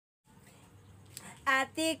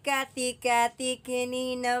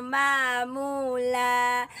Atik-atik-atik-ini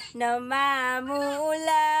namamula,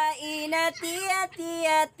 namamula,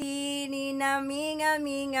 inati-ati-ati, ni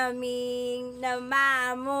naming-aming-aming,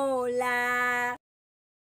 namamula.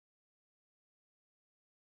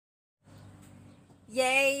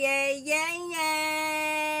 Yeah, yeah, yeah,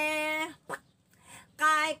 yeah.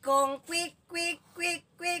 Cái con quick, quick, quick,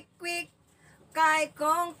 quick, quick. Cái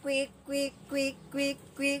con quick, quick, quick, quick,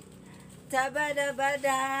 quick.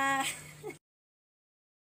 Tabada-bada.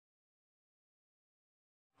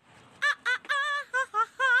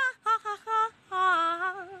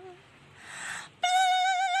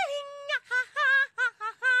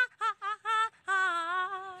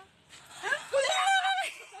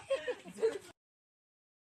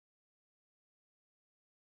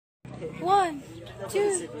 One,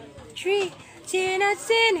 two, three. China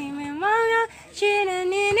sini memanga, China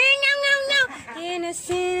nini ngam ngam ngam. Ina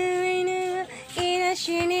sini, ina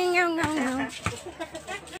sini ngam ngam ngam.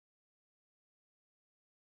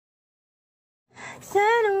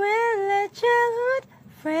 Santa will a childhood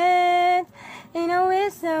friend. You know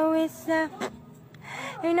it's so,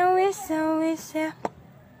 you know it's so,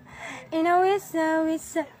 you know it's so.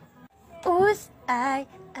 Oops, I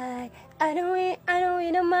don't wait,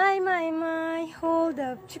 my, hold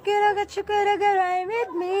up. Chukaraga, ride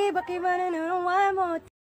with me, bakibana no one more.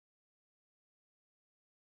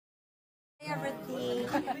 Hey everything,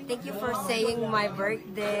 thank you for saying my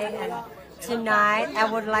birthday, and tonight I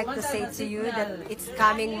would like to say to you that it's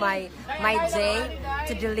coming my day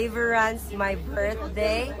to deliverance, my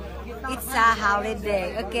birthday. It's a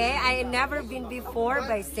holiday, okay? I never been before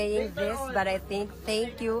by saying this, but I think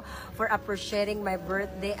thank you for appreciating my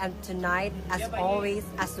birthday, and tonight, as always,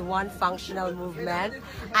 as one functional movement,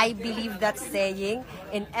 I believe that saying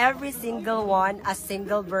in every single one, a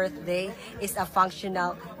single birthday is a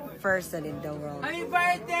functional person in the world. Happy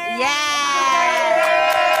birthday! Yeah!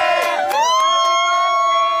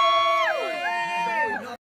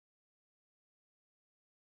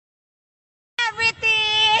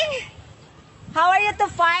 How are you to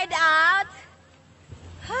find out?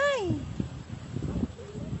 Hi.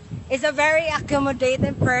 It's a very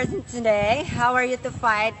accommodating person today. How are you to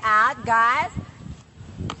find out, guys?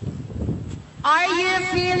 Are you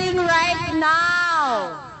feeling right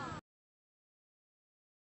now?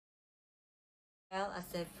 Well,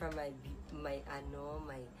 aside from my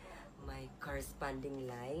corresponding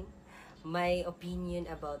line, my opinion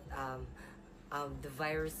about the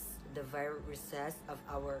viruses of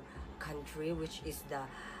our country, which is the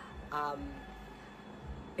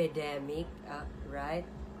pandemic, right?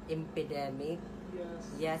 Epidemic.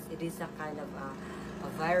 Yes, it is a kind of a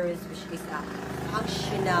virus which is a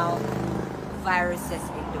functional viruses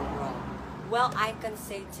in the world. Well, I can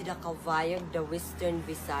say to the Kabayog, the Western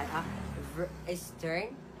Visaya,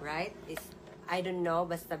 Eastern, right? I don't know,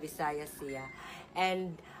 basta Visaya siya.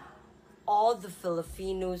 And all the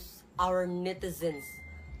Filipinos, our netizens,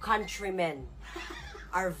 countrymen,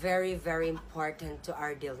 are very, very important to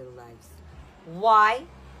our daily lives. Why?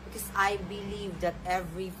 Because I believe that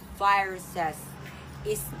every viruses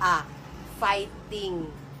is a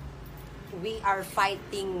fighting. We are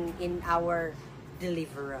fighting in our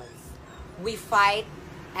deliverance. We fight,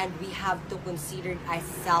 and we have to consider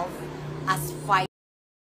ourselves as fight.